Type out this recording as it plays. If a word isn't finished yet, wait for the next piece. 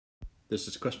This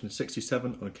is question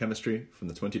 67 on chemistry from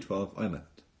the 2012 IMAT.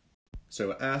 So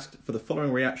we're asked, for the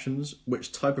following reactions,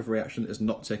 which type of reaction is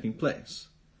not taking place?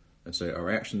 And so our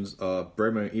reactions are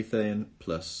bromoethane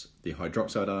plus the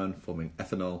hydroxide ion forming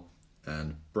ethanol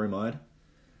and bromide,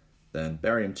 then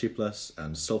barium 2 plus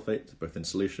and sulfate, both in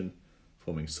solution,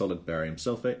 forming solid barium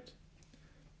sulfate.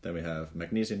 Then we have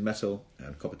magnesium metal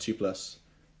and copper 2 plus,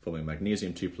 forming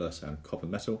magnesium 2 plus and copper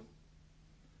metal.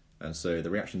 And so the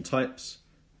reaction types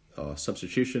are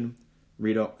substitution,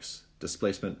 redox,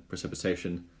 displacement,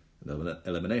 precipitation, and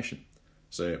elimination.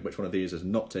 So which one of these is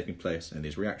not taking place in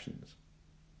these reactions?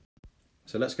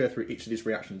 So let's go through each of these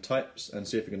reaction types and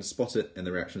see if we can spot it in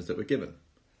the reactions that we're given.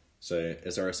 So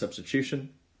is there a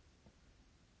substitution?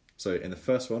 So in the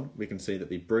first one, we can see that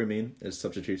the bromine is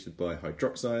substituted by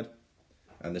hydroxide,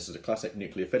 and this is a classic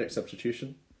nucleophilic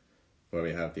substitution, where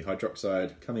we have the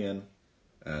hydroxide coming in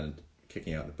and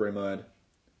kicking out the bromide,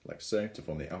 like so, to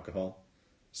form the alcohol.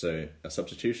 So a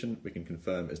substitution we can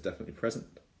confirm is definitely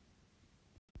present.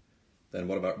 Then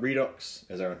what about redox?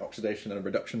 Is there an oxidation and a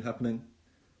reduction happening?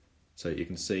 So you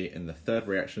can see in the third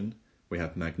reaction, we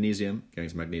have magnesium going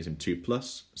to magnesium 2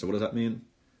 plus. So what does that mean?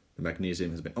 The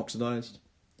magnesium has been oxidized.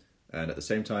 And at the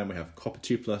same time, we have copper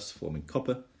 2 plus forming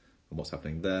copper. And what's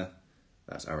happening there?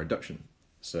 That's our reduction.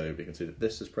 So we can see that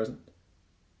this is present.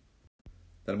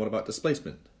 Then what about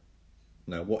displacement?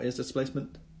 Now, what is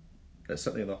displacement? It's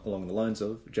something along the lines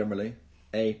of, generally,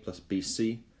 A plus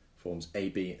BC forms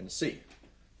AB and C.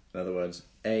 In other words,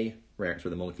 A reacts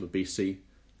with a molecule of BC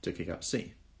to kick out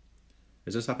C.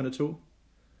 Has this happened at all?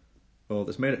 Well,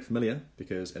 this made it familiar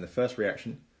because in the first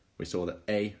reaction, we saw that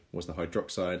A was the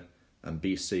hydroxide and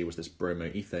BC was this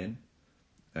bromoethane,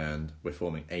 and we're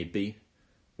forming AB,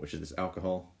 which is this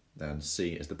alcohol, and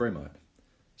C is the bromide.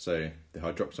 So the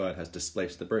hydroxide has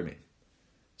displaced the bromine.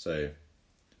 So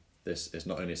this is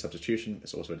not only a substitution,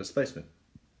 it's also a displacement.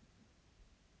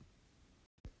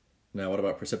 Now what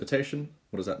about precipitation?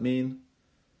 What does that mean?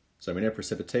 So we know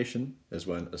precipitation is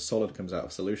when a solid comes out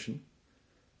of solution.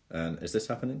 And is this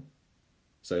happening?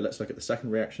 So let's look at the second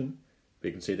reaction.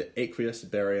 We can see that aqueous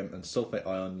barium and sulfate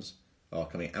ions are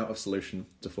coming out of solution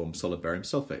to form solid barium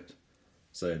sulfate.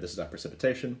 So this is our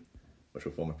precipitation, which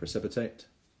will form a precipitate.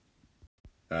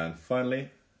 And finally,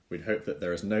 we'd hope that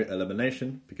there is no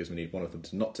elimination because we need one of them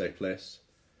to not take place.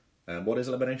 And what is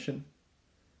elimination?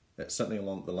 It's something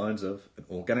along the lines of an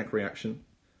organic reaction,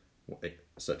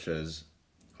 such as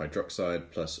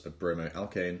hydroxide plus a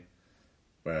bromoalkane,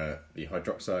 where the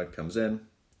hydroxide comes in,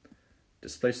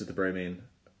 displaces the bromine,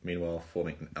 meanwhile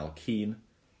forming an alkene,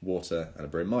 water, and a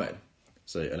bromide.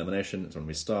 So elimination is when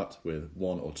we start with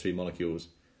one or two molecules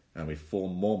and we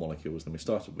form more molecules than we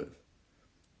started with.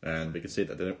 And we can see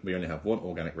that we only have one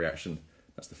organic reaction.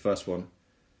 That's the first one.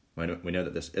 We know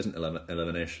that this isn't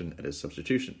elimination, it is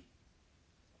substitution.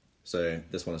 So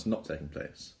this one is not taking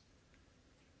place.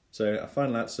 So our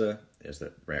final answer is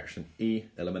that reaction E,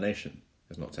 elimination,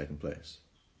 is not taking place.